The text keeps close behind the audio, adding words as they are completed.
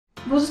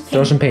We'll just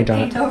throw some paint on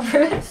it.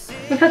 Over it.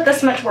 We put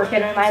this much work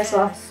in, we might as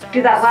well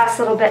do that last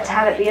little bit to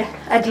have it be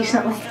a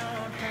decently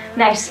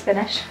nice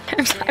finish.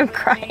 I'm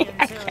crying.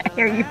 I can't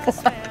hear you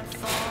blood.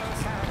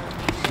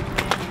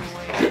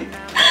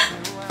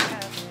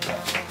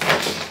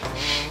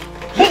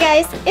 Hey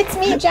guys, it's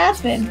me,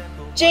 Jasmine,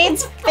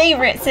 Jade's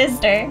favorite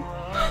sister.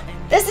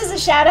 This is a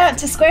shout out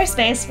to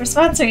Squarespace for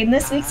sponsoring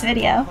this week's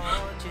video.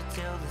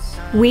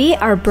 We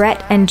are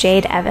Brett and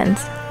Jade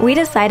Evans. We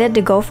decided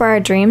to go for our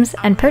dreams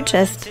and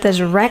purchased this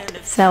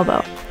wrecked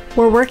sailboat.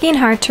 We're working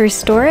hard to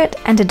restore it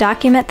and to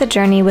document the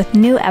journey with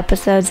new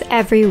episodes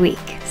every week.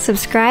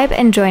 Subscribe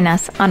and join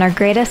us on our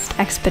greatest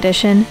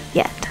expedition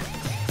yet.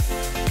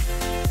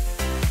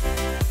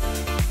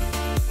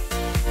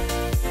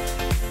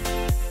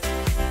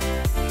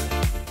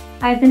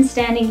 I've been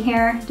standing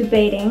here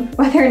debating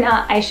whether or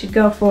not I should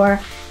go for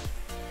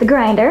the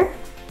grinder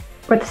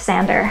or the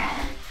sander.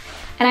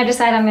 And I've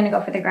decided I'm gonna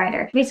go for the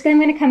grinder. Basically, I'm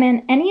gonna come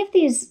in any of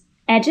these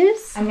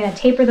edges, I'm gonna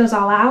taper those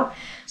all out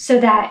so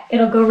that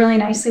it'll go really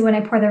nicely when I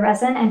pour the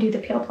resin and do the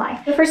peel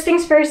ply. The first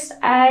things first,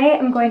 I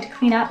am going to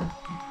clean up.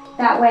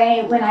 That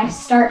way, when I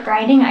start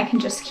grinding, I can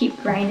just keep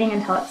grinding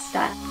until it's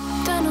done.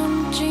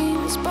 Denim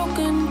jeans,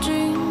 broken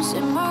dreams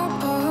in my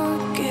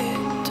pocket.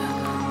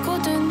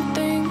 Golden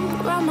thing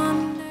around my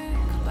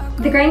neck.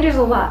 The grinder's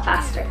a lot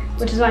faster,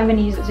 which is why I'm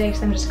gonna use it today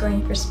because I'm just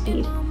going for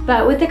speed.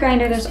 But with the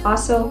grinder, there's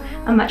also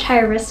a much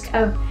higher risk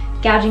of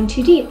gouging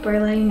too deep or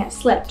letting it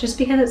slip just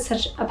because it's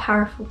such a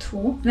powerful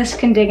tool. This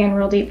can dig in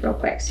real deep real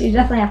quick, so you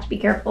definitely have to be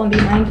careful and be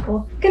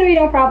mindful. Gonna be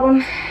no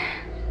problem.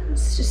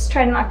 Let's just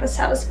try to knock this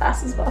out as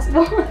fast as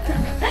possible.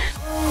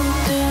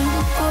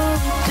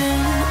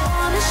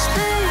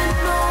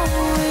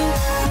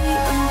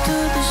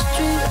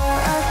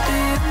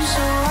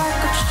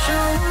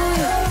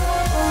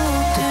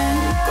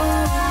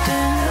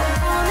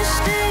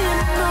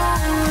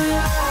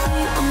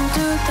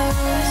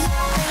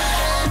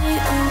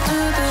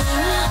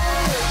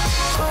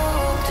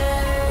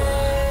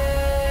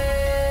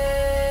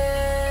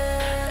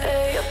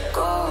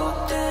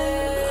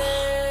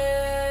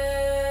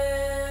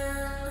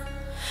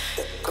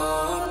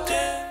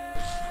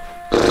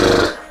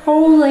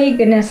 Holy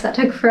goodness, that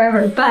took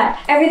forever, but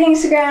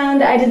everything's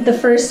ground. I did the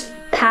first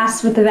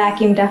pass with the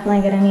vacuum,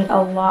 definitely gonna need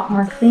a lot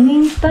more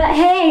cleaning, but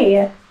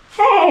hey,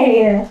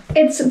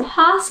 it's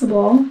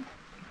possible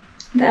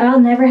that I'll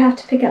never have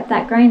to pick up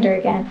that grinder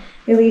again,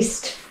 at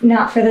least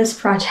not for this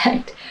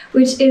project,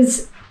 which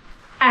is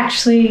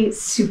actually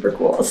super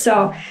cool.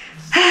 So,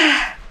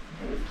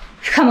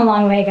 we've come a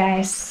long way,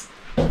 guys.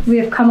 We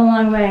have come a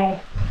long way.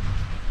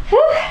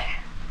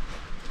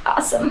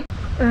 Awesome.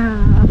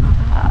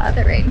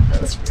 The rain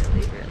feels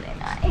really, really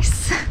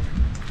nice.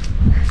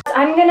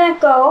 I'm gonna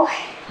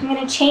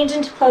change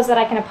into clothes that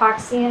I can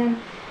epoxy in.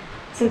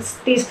 Since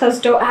these clothes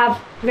don't have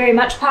very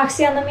much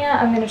epoxy on them yet,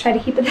 I'm gonna try to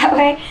keep it that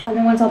way. And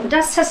then once all the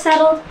dust has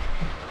settled,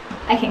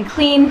 I can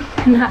clean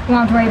and not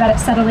have to worry about it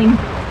settling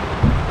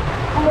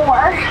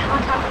more on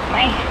top of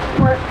my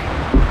work.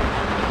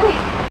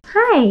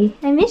 Hi,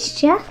 I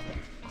missed ya.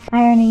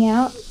 Ironing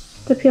out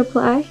the peel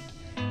ply.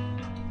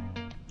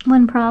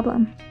 One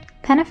problem.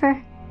 Pennifer,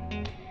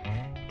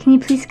 can you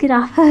please get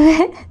off of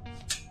it?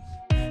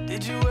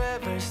 Did you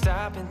ever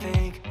stop and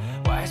think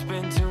why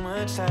spend too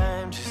much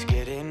time just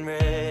getting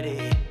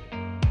ready?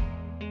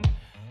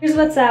 Here's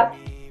what's up.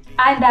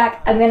 I'm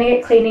back. I'm gonna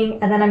get cleaning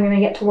and then I'm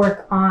gonna get to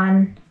work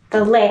on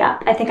the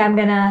layup. I think I'm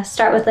gonna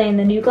start with laying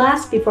the new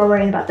glass before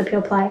worrying about the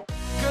peel ply.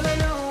 Girl, I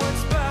know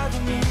what's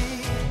bothering me.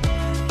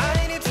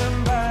 I need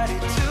somebody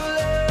to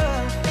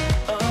love.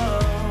 Oh,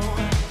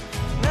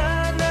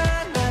 nah,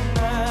 nah, nah,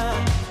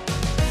 nah.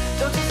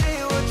 Don't you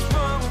see what's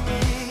wrong with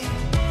me?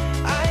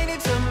 I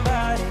need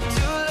somebody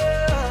to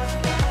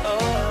love.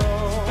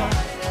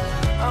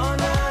 Oh,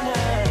 nah,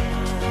 nah.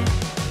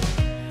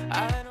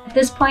 At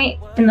this point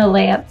in the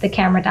layup, the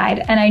camera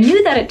died, and I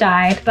knew that it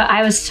died, but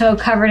I was so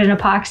covered in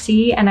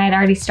epoxy and I'd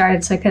already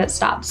started, so I couldn't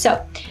stop.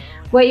 So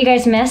what you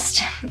guys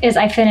missed is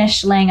I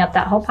finished laying up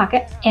that whole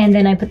pocket and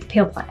then I put the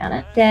peel ply on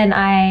it. Then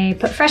I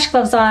put fresh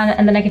gloves on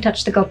and then I could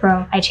touch the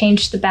GoPro. I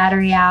changed the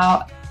battery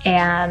out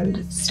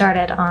and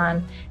started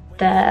on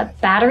the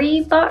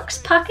battery box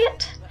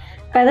pocket.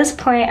 By this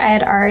point, I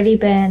had already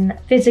been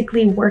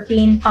physically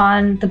working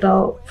on the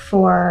boat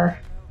for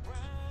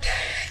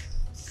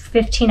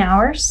 15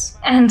 hours.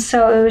 And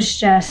so it was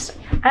just,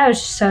 I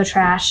was so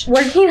trash.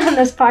 Working on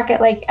this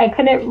pocket, like I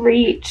couldn't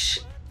reach,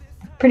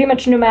 pretty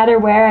much no matter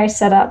where I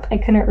set up, I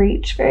couldn't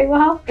reach very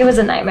well. It was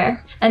a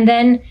nightmare. And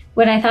then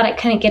when I thought it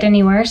couldn't get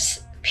any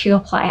worse, peel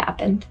ply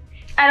happened.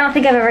 I don't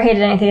think I've ever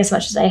hated anything as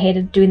much as I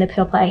hated doing the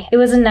peel ply. It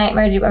was a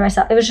nightmare to do by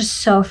myself. It was just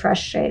so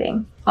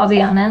frustrating. I'll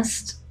be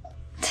honest,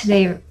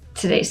 today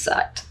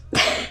sucked.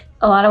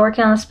 A lot of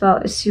working on this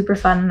boat is super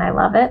fun and I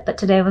love it, but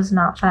today was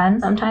not fun.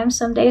 Sometimes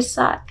some days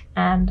suck.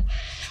 And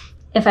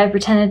if I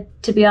pretended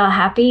to be all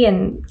happy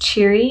and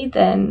cheery,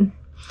 then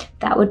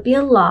that would be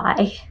a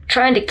lie.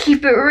 Trying to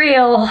keep it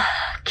real,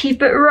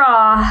 keep it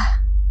raw.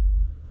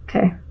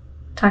 Okay,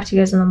 talk to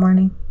you guys in the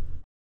morning.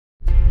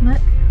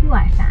 Look who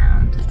I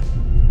found.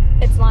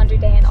 It's laundry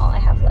day and all I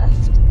have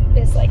left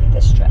is like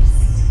this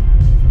dress.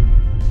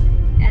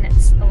 And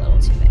it's a little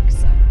too big,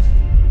 so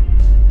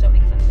don't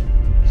make fun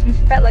of me.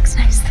 That looks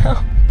nice though.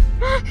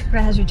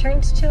 Brett has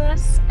returned to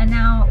us, and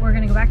now we're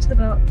gonna go back to the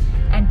boat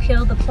and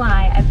peel the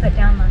ply I put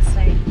down last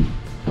night.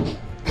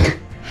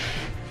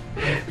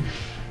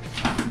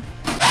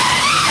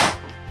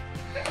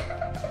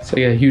 It's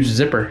like a huge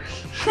zipper.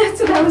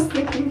 That's what I was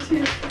thinking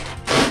too.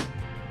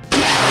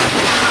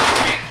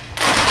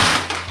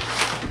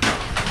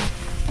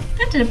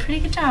 That did a pretty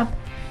good job.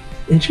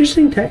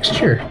 Interesting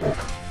texture.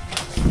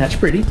 That's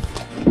pretty.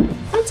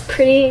 That's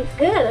pretty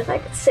good, if I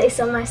could say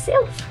so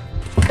myself.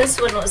 This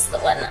one was the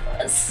one that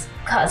was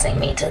causing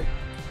me to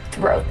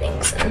throw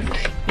things and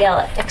yell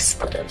at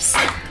expletives.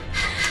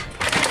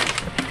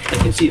 I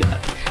can see that.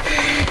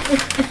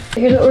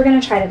 Here's what we're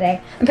gonna try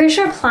today. I'm pretty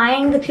sure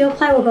applying the peel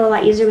ply will go a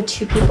lot easier with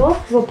 2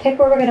 people. We'll pick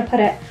where we're gonna put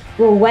it.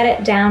 We'll wet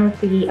it down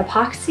with the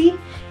epoxy.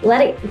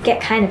 Let it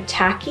get kind of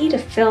tacky to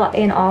fill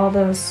in all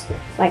those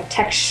like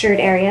textured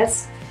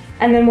areas.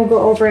 And then we'll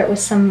go over it with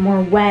some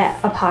more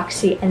wet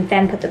epoxy and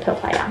then put the peel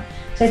ply down.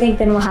 So I think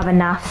then we'll have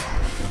enough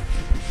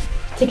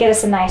to get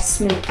us a nice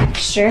smooth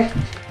texture.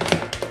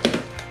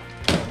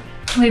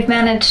 We've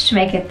managed to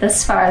make it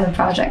this far in the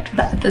project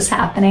without this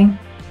happening,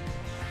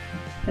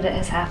 but it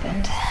has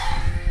happened.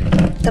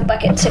 The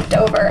bucket tipped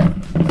over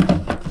and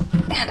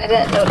I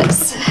didn't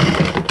notice.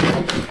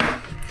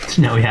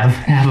 So now we have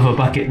half of a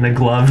bucket and a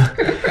glove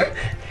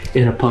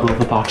in a puddle of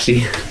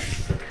epoxy.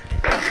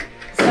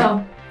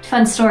 So,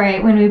 fun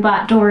story, when we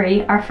bought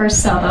Dory, our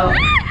first sailboat,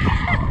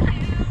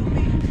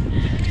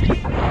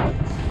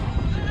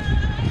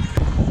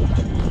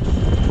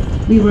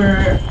 we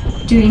were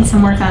doing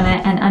some work on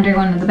it, and under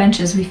one of the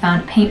benches we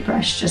found a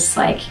paintbrush just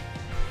like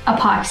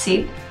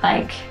epoxy,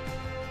 like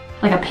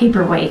a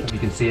paperweight. You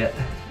can see it.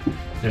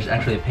 There's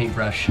actually a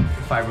paintbrush,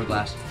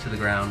 fiberglass to the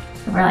ground.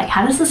 And we're like,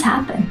 how does this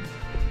happen?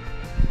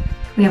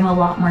 We have a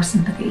lot more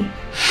sympathy.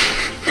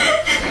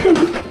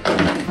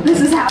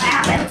 This is how it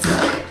happens.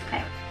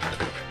 Okay.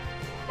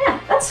 Yeah,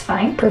 that's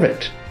fine.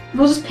 Perfect.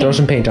 We'll just Throw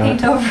some paint on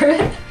it. over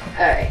it.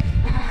 All right.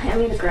 I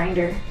need a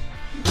grinder.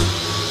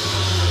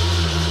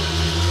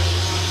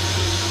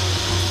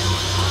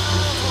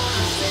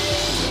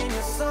 In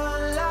your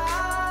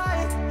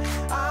sunlight,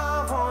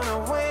 I wanna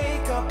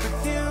wake up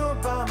with you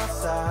by my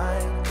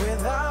side.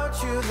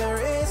 Without you, there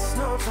is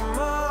no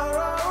tomorrow.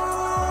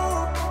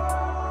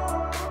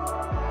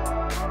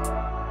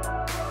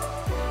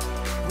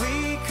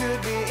 We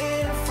could be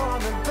in for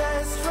the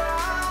best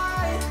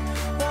ride.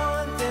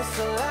 Want this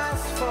to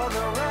last for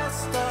the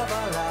rest of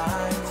our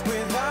lives.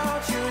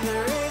 Without you,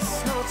 there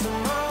is no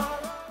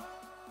tomorrow.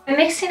 I'm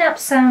mixing up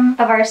some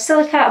of our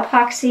silica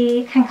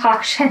epoxy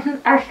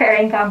concoction, our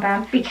fairing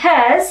compound,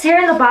 because here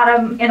in the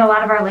bottom, in a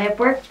lot of our layup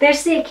work,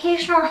 there's the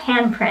occasional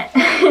handprint.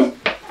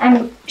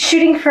 I'm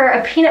shooting for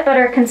a peanut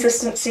butter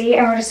consistency,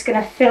 and we're just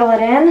gonna fill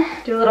it in,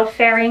 do a little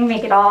fairing,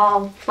 make it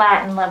all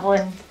flat and level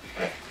and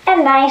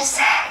nice,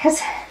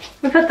 because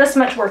we put this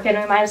much work in,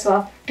 we might as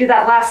well do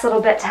that last little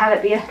bit to have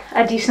it be a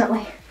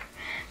decently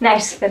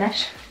nice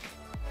finish.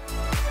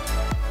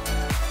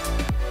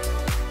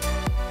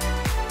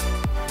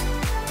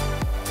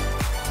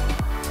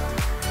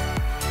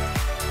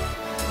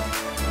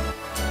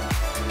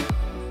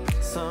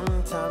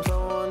 Sometimes I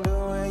wonder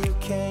where you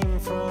came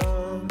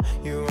from.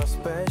 You are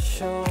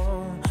special,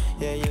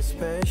 yeah, you're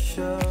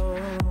special.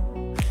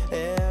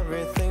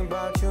 Everything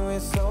about you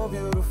is so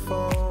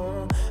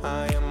beautiful.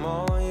 I am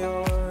all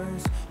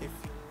yours.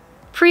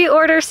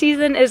 Pre-order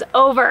season is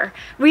over.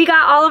 We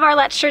got all of our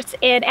Let's shirts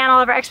in and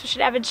all of our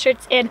Expedition Evans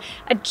shirts in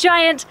a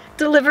giant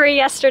delivery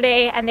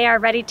yesterday, and they are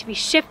ready to be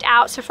shipped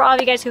out. So for all of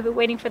you guys who've been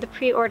waiting for the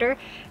pre-order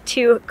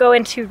to go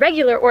into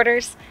regular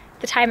orders,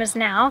 the time is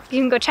now.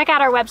 You can go check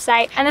out our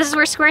website, and this is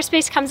where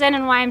Squarespace comes in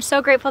and why I'm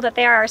so grateful that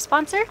they are our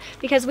sponsor,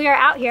 because we are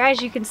out here,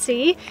 as you can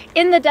see,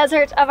 in the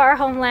desert of our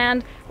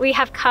homeland. We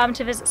have come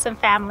to visit some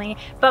family,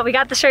 but we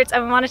got the shirts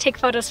and we want to take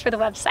photos for the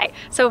website.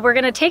 So we're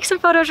gonna take some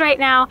photos right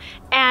now,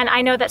 and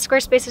I know that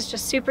Squarespace is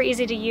just super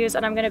easy to use,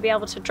 and I'm gonna be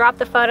able to drop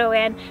the photo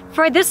in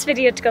for this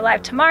video to go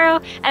live tomorrow,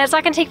 and it's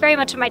not gonna take very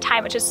much of my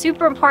time, which is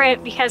super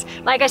important because,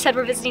 like I said,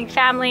 we're visiting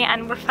family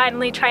and we're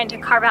finally trying to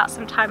carve out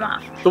some time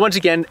off. But once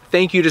again,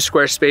 thank you to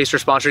Squarespace for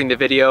sponsoring the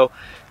video.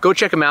 Go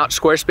check them out,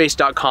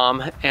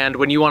 squarespace.com, and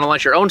when you want to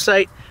launch your own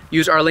site,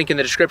 use our link in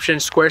the description,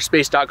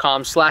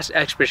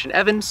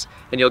 squarespace.com/expeditionevans,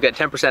 and you'll get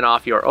 10%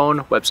 off your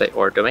own website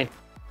or domain.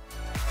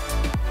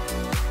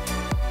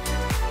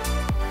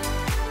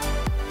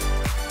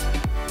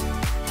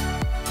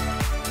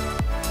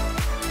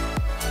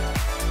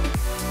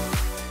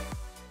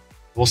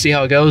 We'll see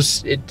how it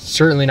goes. It's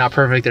certainly not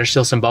perfect. There's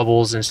still some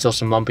bubbles and still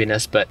some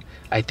lumpiness, but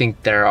I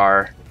think there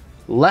are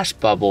less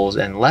bubbles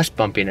and less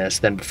bumpiness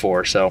than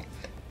before. So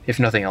if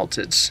nothing else,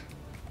 it's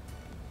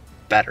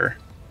better.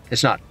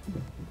 It's not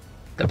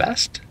the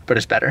best, but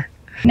it's better.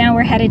 Now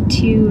we're headed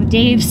to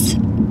Dave's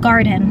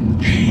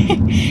garden.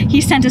 He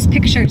sent us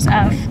pictures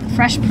of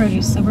fresh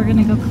produce, so we're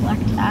gonna go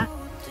collect that.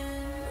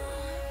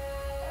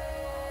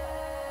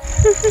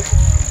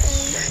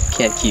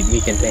 can't keep me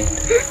contained.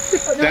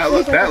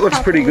 That looks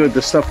pretty good.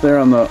 The stuff there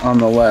on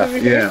the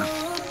left. Yeah.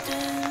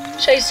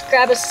 Should I just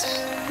grab a...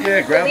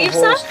 Yeah, grab a leaves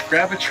whole, up?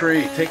 grab a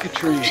tree. Take a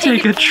tree.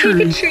 Take a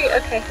tree. Take a tree,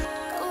 okay.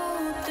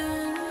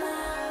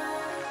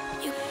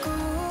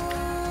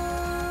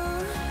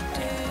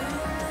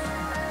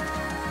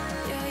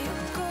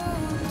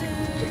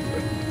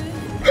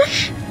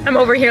 I'm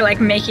over here like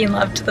making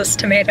love to this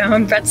tomato,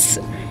 and Brett's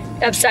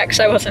upset because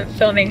I wasn't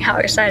filming how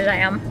excited I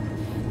am.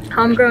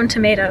 Homegrown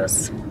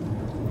tomatoes.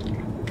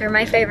 They're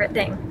my favorite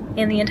thing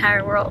in the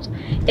entire world.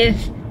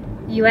 If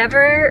you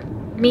ever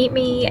meet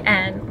me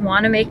and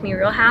want to make me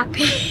real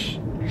happy,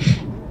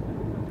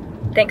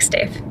 thanks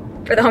Dave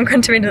for the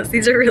homegrown tomatoes.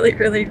 These are really,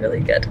 really, really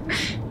good.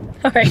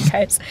 All right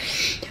guys,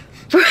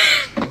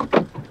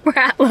 we're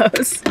at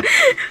Lowe's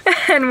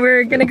and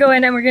we're gonna go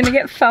in and we're gonna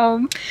get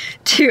foam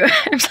to,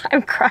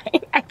 I'm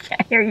crying, I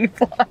can't hear you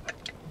vlog.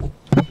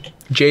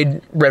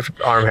 Jade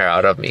ripped arm hair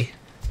out of me.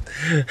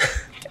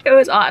 It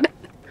was odd.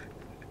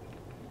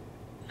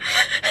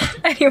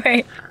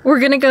 Anyway, we're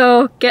gonna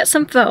go get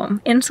some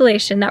foam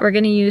insulation that we're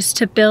gonna use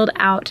to build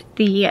out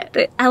the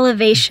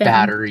elevation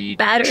Battery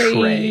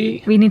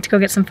tray. We need to go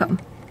get some foam.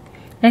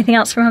 Anything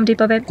else from Home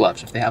Depot, babe?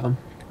 Gloves if they have them.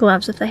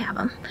 Gloves if they have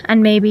them,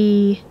 and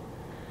maybe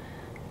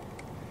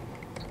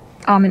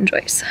almond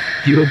joys.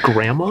 You a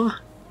grandma?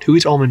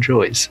 Who's almond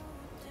joys?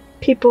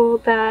 People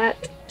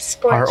that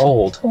sport Are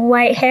old.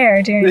 white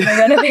hair during the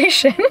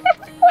renovation.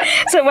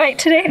 Is it white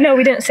today? No,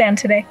 we didn't sand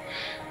today.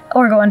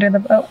 Or go under the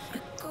boat.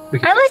 We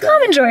can I fix like that.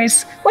 almond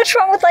joys. What's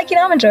wrong with liking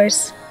almond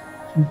joys?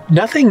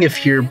 Nothing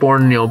if you're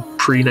born,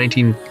 pre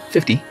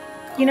 1950.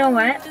 You know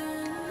what?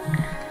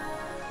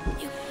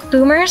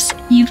 Boomers,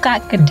 you've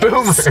got good taste.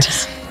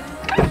 Boomers.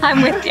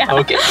 I'm with you.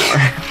 Okay.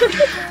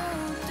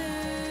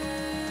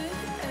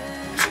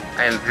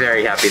 I am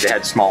very happy they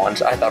had small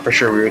ones. I thought for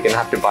sure we were gonna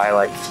have to buy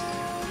like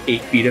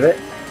 8 feet of it,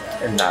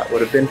 and that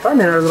would have been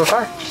fun in our little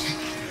car.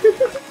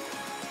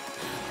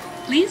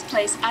 Please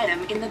place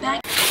item in the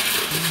bag.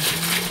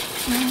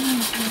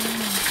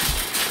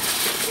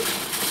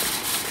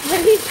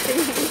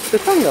 The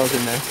song goes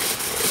in there.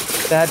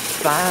 That's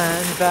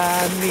fine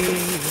by me.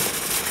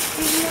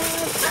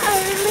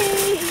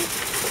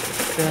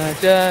 Da,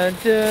 da,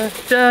 da,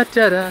 da,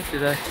 da, da,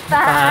 da.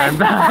 Fine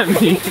by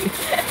me.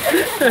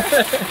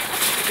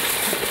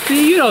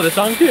 See, you know the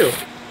song too.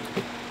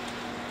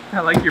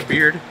 I like your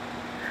beard.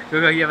 You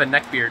look like you have a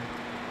neck beard.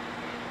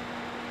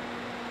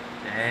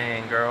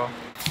 Dang, girl.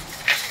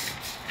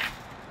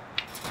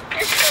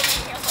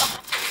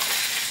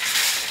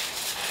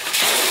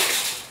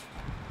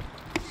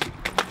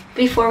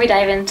 Before we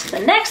dive into the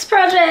next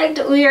project,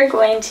 we are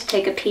going to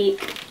take a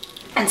peek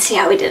and see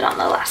how we did on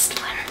the last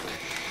one.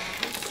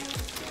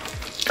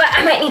 But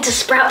I might need to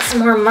sprout some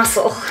more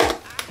muscle.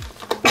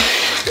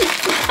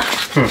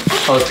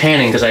 I was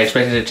panning because I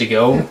expected it to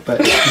go, but...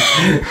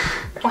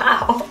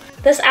 Wow.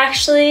 This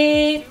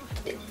actually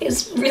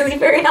is really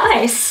very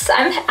nice.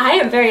 I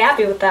am very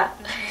happy with that.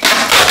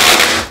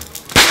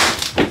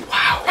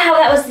 Wow. Wow,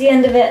 that was the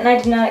end of it and I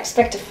did not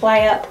expect to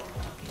fly up.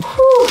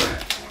 Whew.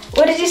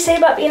 What did you say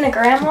about being a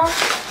grandma?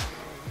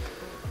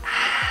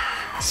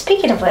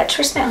 Speaking of which,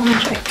 where's my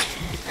almond joy?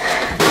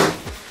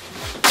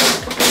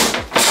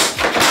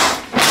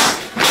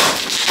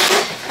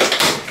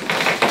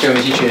 Do you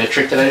want me to teach you a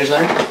trick that I just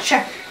learned?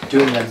 Sure. Do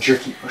it in a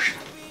jerky motion.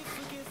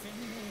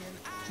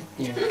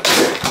 Yeah.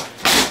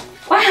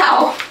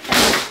 Wow.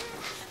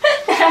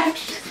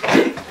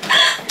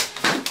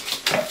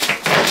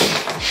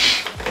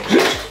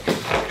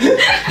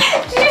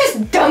 Did you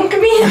just dunk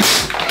me?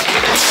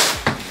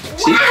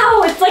 See?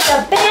 Wow, it's like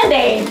a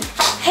Band-Aid.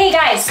 Hey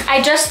guys,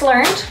 I just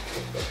learned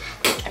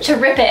to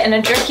rip it in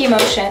a jerky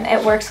motion.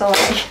 It works a lot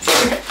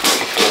easier.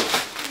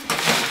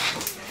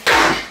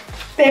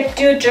 Babe,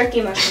 do a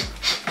jerky motion.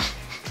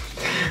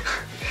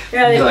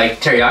 Really? You like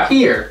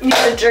teriyaki or? You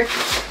do a jerky.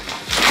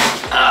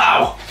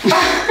 Ow!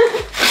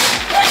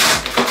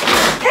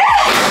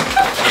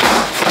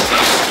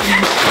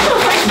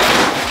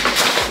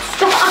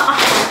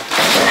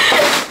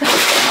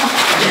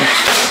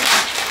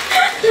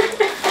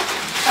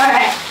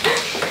 Alright,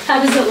 how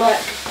does it look?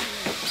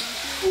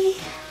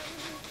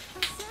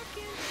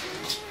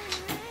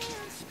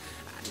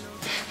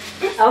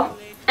 Oh,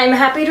 I'm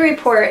happy to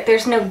report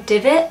there's no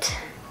divot.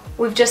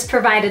 We've just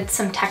provided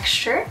some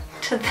texture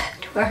to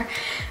our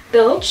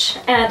bilge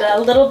and a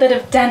little bit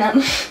of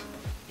denim.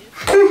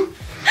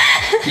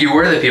 You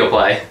were the peel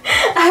ply.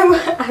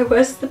 I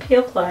was the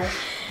peel ply.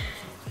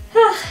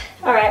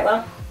 Alright,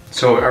 well.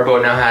 So our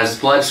boat now has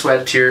blood,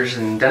 sweat, tears,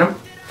 and denim.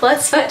 Blood,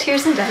 sweat,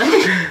 tears, and denim.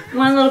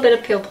 One little bit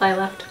of peel ply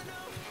left.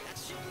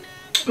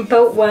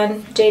 Boat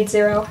 1, Jade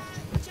 0.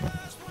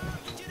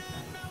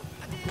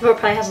 The boat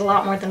probably has a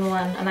lot more than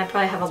 1, and I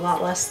probably have a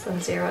lot less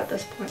than 0 at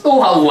this point. A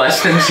lot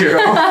less than 0.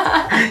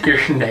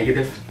 You're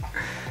negative.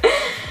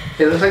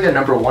 It looks like the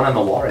number 1 on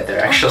the wall right there,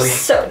 actually. I'm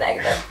so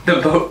negative.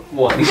 The boat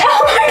 1.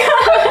 Oh my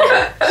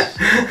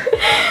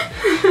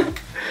god!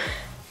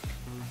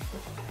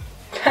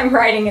 I'm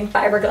writing in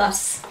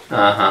fiberglass.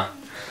 Uh-huh.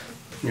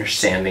 You're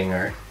sanding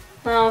our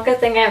Well, good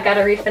thing I've got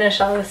to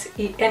refinish all this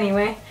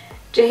anyway.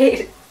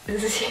 Jade,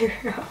 0,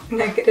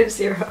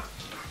 -0.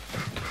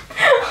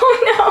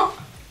 Oh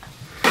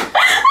no!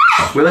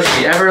 Will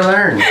she ever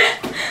learn?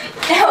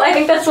 No, I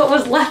think that's what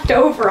was left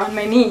over on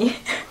my knee.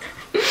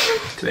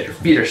 Too bad your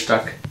feet are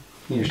stuck.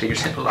 You need to take your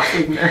sandals off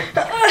in there.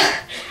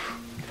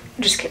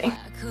 I'm just kidding.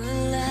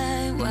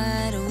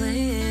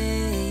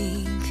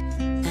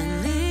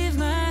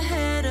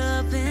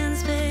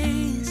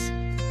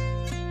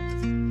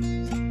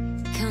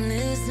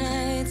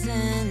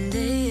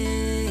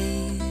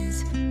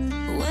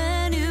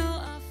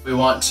 We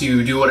want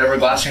to do whatever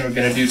glassing we're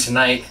gonna do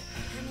tonight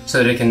so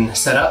that it can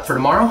set up for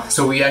tomorrow.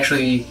 So we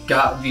actually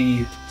got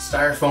the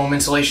styrofoam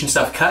insulation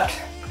stuff cut,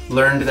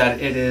 learned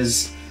that it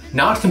is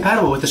not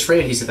compatible with the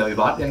spray adhesive that we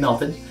bought. It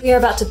melted. We are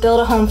about to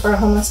build a home for our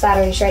homeless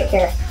batteries right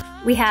here.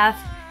 We have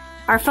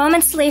our foam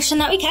installation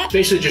that we kept.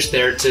 Basically just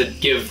there to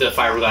give the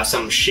fiberglass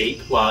some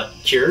shape while it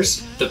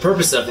cures. The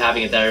purpose of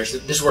having it there is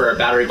this is where our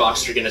battery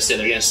boxes are gonna sit.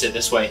 They're gonna sit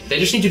this way. They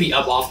just need to be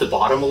up off the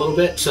bottom a little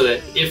bit so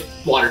that if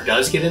water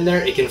does get in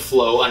there, it can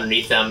flow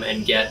underneath them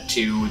and get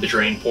to the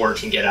drain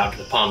ports and get out to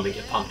the pump and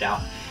get pumped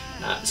out.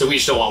 So we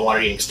just don't want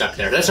water getting stuck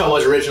there. That's how it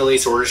was originally,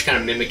 so we're just kind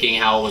of mimicking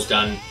how it was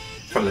done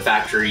from the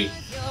factory.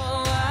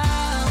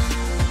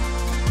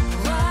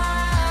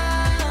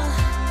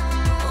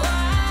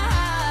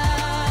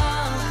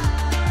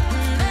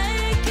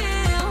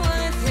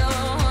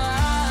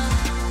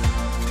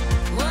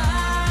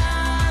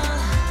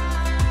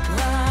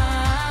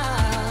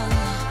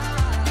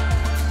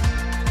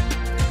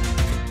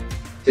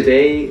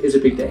 Today is a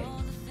big day.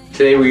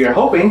 Today we are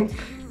hoping,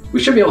 we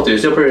should be able to,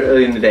 still pretty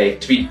early in the day,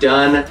 to be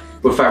done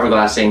with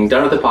fiberglassing,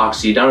 done with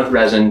epoxy, done with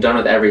resin, done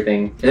with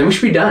everything. And then we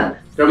should be done.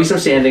 There'll be some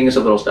sanding and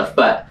some little stuff,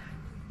 but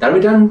that'll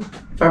be done,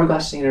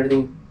 fiberglassing and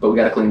everything, but we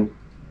gotta clean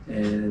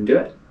and do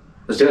it.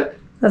 Let's do it.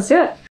 Let's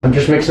do it. I'm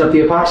just mixing up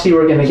the epoxy.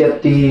 We're gonna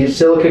get the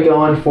silica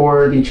going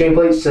for the chain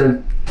plates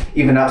to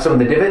even out some of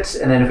the divots,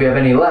 and then if we have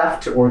any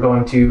left, we're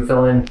going to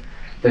fill in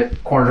the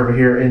corners over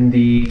here in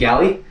the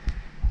galley.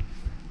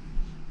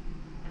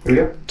 Here we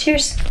go.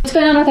 Cheers. What's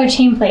going on with our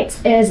chain plates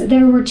is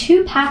there were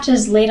 2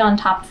 patches laid on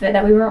top of it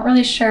that we weren't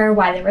really sure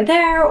why they were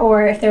there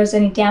or if there was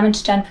any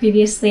damage done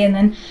previously and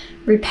then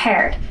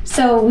repaired.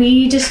 So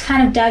we just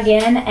kind of dug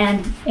in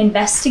and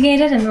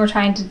investigated, and we're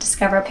trying to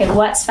discover, okay,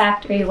 what's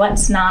factory,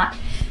 what's not.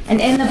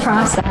 And in the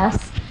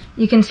process,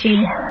 you can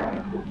see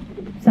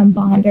some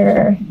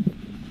bonder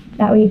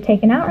that we've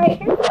taken out right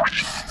here.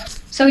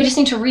 So we just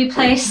need to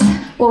replace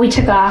what we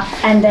took off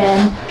and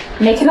then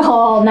make it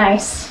all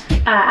nice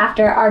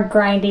after our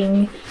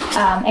grinding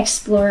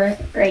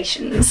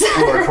explorations.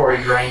 Exploratory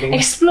grinding.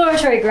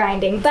 Exploratory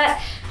grinding. But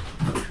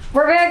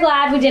we're very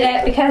glad we did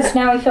it because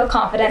now we feel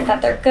confident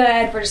that they're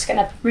good. We're just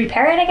gonna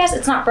repair it, I guess.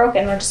 It's not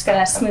broken, we're just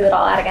gonna smooth it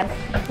all out again.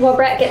 While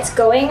Brett gets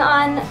going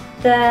on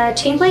the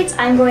chain plates,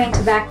 I'm going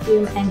to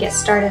vacuum and get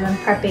started on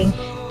prepping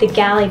the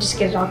galley, just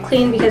get it all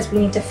clean because we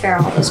need to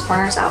ferrule all those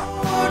corners out.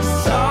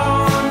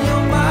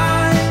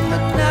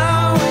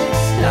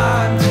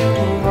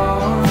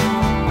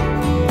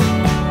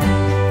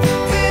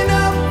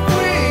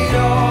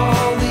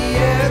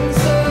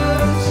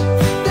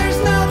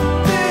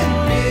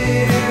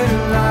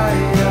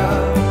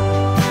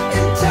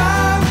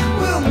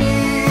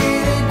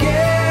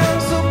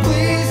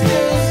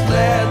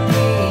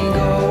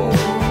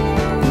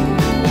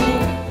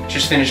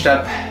 Finished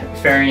up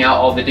fairing out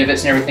all the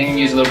divots and everything.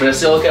 Use a little bit of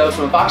silica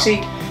from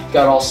epoxy.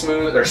 Got it all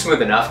smooth, or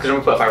smooth enough, because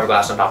I'm gonna put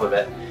fiberglass on top of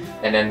it.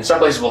 And then some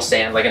places will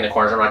sand, like in the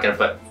corners. I'm not gonna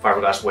put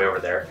fiberglass way over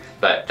there,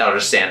 but that'll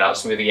just sand out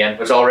smooth again.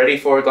 It's all ready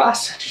for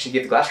glass. Just need to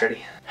get the glass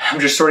ready. I'm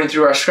just sorting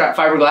through our scrap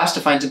fiberglass to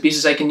find some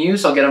pieces I can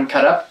use. I'll get them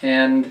cut up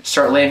and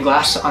start laying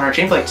glass on our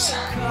chain plates.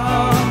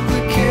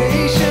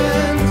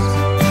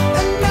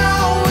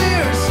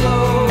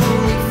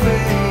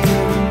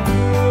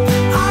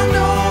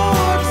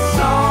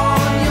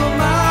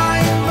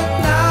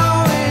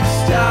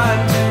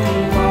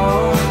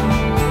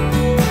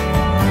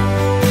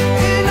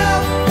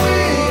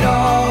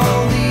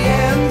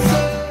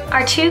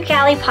 Our 2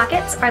 galley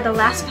pockets are the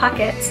last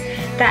pockets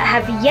that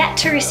have yet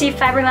to receive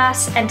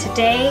fiberglass, and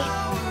today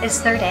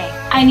is their day.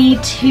 I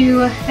need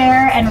to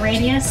fair and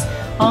radius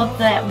all of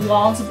the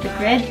walls of the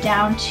grid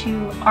down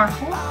to our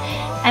hole,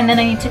 and then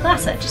I need to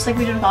glass it, just like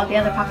we did with all the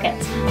other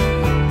pockets.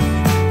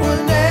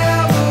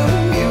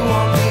 Whenever you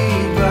want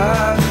me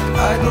back,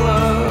 I'd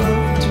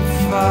love to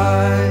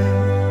fight.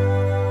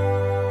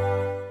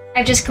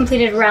 I've just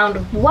completed round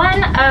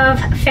 1 of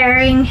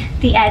fairing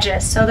the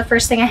edges. So the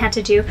first thing I had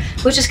to do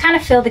was just kind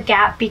of fill the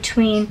gap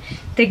between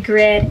the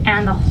grid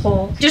and the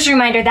hole. Just a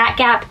reminder, that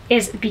gap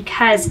is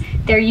because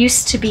there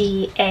used to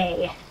be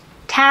a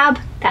tab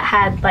that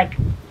had like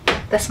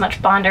this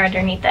much bonder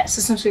underneath it. So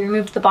since we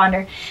removed the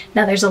bonder,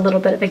 now there's a little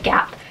bit of a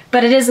gap,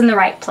 but it is in the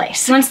right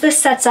place. Once this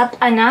sets up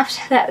enough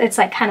that it's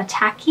like kind of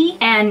tacky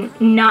and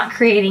not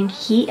creating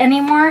heat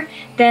anymore,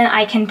 then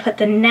I can put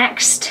the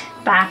next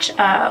batch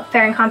of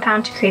fairing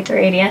compound to create the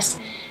radius.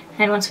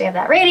 And once we have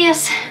that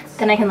radius,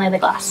 then I can lay the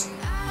glass.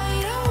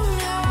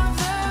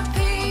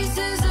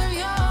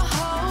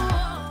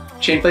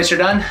 chain plates are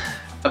done.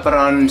 I put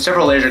on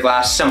several layers of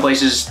glass, some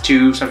places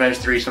 2, sometimes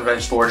 3,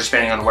 sometimes 4, just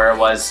depending on where it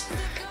was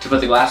to put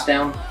the glass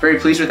down. Very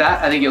pleased with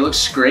that. I think it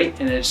looks great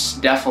and it's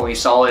definitely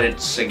solid.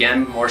 It's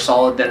again more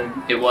solid than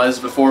it was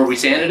before we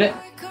sanded it.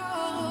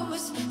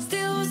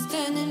 Still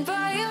standing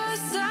by your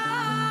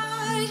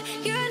side.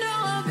 You know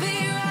I'll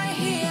be right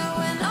here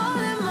when all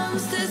the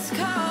monsters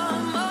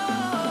come.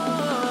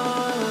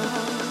 Oh,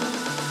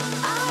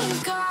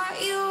 I've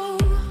got you.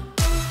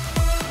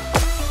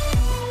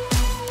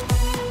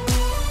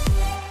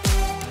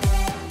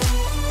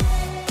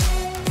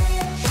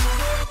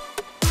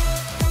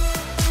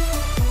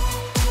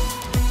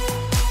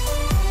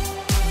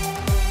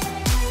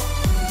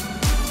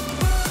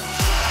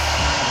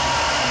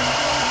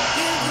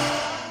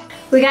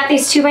 We got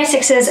these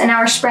 2x6s and now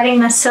we're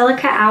spreading the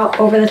silica out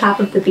over the top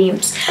of the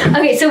beams.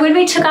 Okay, so when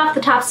we took off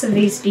the tops of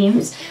these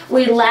beams,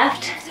 we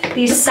left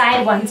these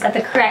side ones at the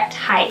correct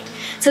height.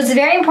 So it's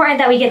very important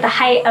that we get the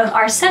height of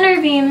our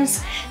center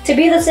beams to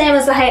be the same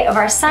as the height of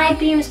our side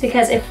beams,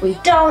 because if we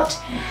don't,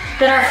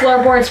 then our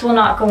floorboards will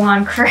not go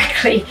on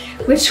correctly,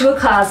 which will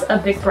cause a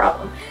big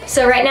problem.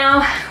 So right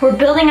now, we're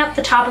building up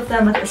the top of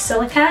them with the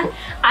silica.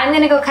 I'm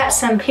gonna go cut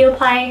some peel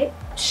ply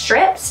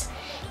strips.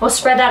 We'll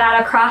spread that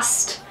out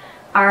across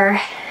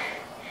our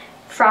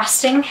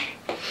frosting,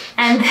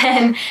 and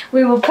then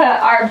we will put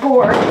our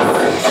boards,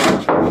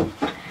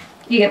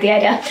 you get the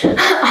idea,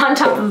 on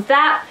top of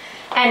that,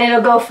 and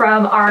it'll go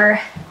from our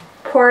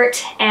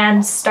port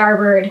and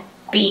starboard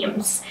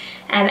beams,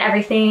 and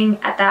everything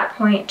at that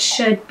point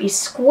should be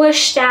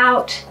squished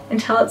out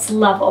until it's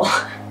level.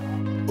 I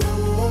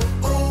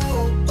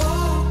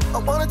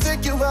wanna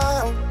take you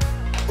out.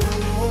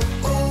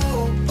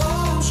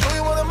 Show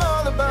you what I'm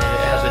all about. And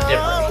it has a dip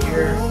right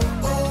here.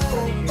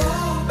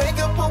 Make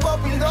up for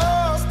what we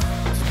lost.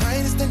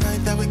 Tonight is the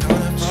night that we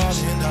gonna fall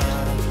in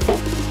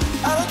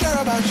love. I don't care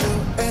about you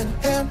and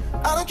him.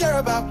 I don't care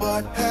about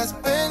what has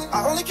been.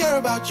 I only care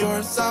about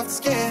your soft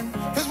skin.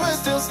 Cause we're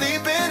still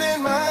sleeping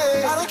in my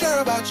head. I don't care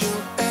about you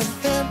and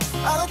him.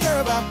 I don't care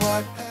about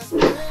what has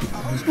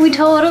been. We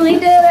totally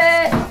did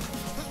it!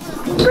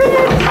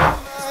 Rick!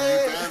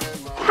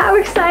 How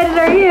excited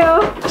are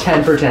you?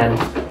 10 for 10.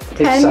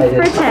 10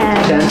 for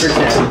 10. 10 for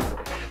 10.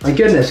 My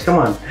goodness, come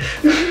on.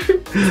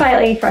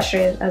 Slightly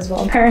frustrated as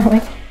well,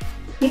 apparently.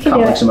 You can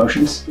Complex do it.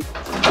 emotions.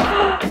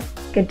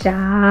 Good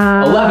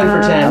job. 11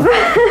 for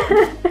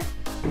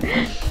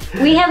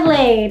 10. We have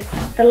laid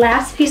the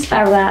last piece of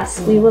fiberglass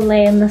we will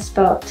lay in this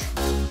boat.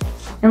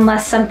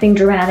 Unless something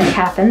dramatic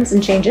happens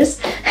and changes.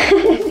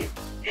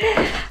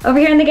 Over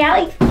here in the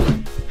galley.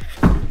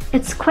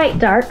 It's quite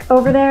dark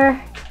over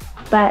there,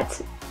 but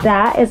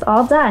that is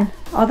all done.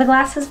 All the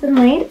glass has been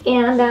laid,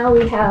 and now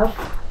we have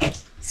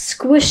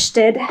squished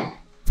it.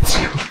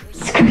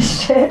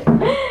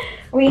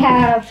 We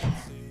have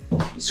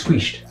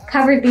Squeezed.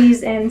 covered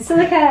these in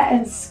silica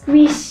and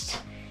squeezed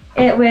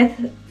it with,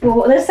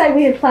 well, this side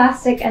we did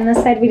plastic and this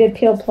side we did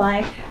peel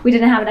ply. We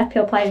didn't have enough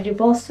peel ply to do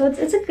both, so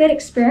it's a good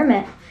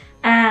experiment.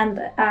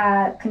 And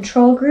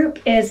control group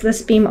is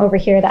this beam over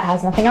here that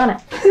has nothing on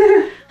it.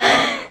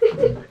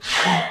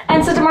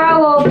 And so tomorrow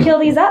we'll peel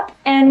these up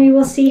and we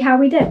will see how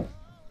we did.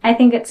 I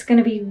think it's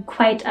gonna be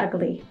quite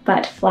ugly,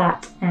 but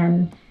flat,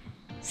 and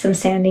some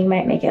sanding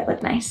might make it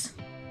look nice.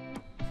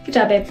 Good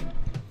job, babe.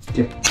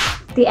 Yep.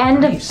 The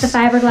end of the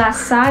fiberglass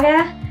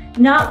saga,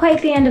 not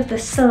quite the end of the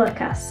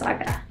silica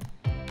saga.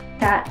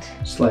 That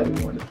Slightly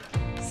more.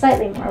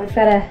 slightly more. We've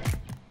gotta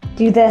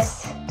do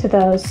this to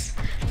those,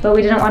 but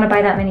we didn't want to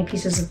buy that many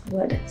pieces of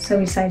wood, so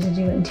we decided to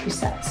do it in 2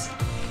 sets.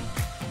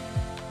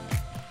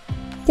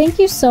 Thank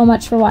you so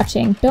much for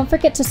watching. Don't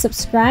forget to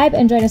subscribe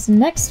and join us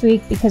next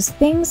week because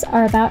things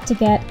are about to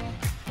get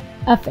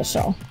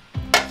official.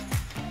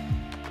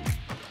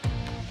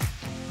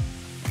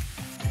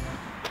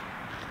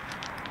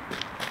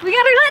 We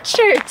got our nut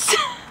shirts!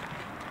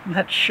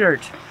 That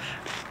shirt.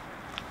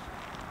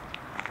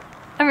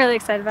 I'm really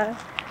excited about it.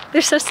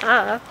 They're so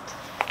soft.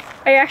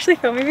 Are you actually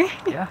filming me?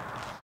 Yeah.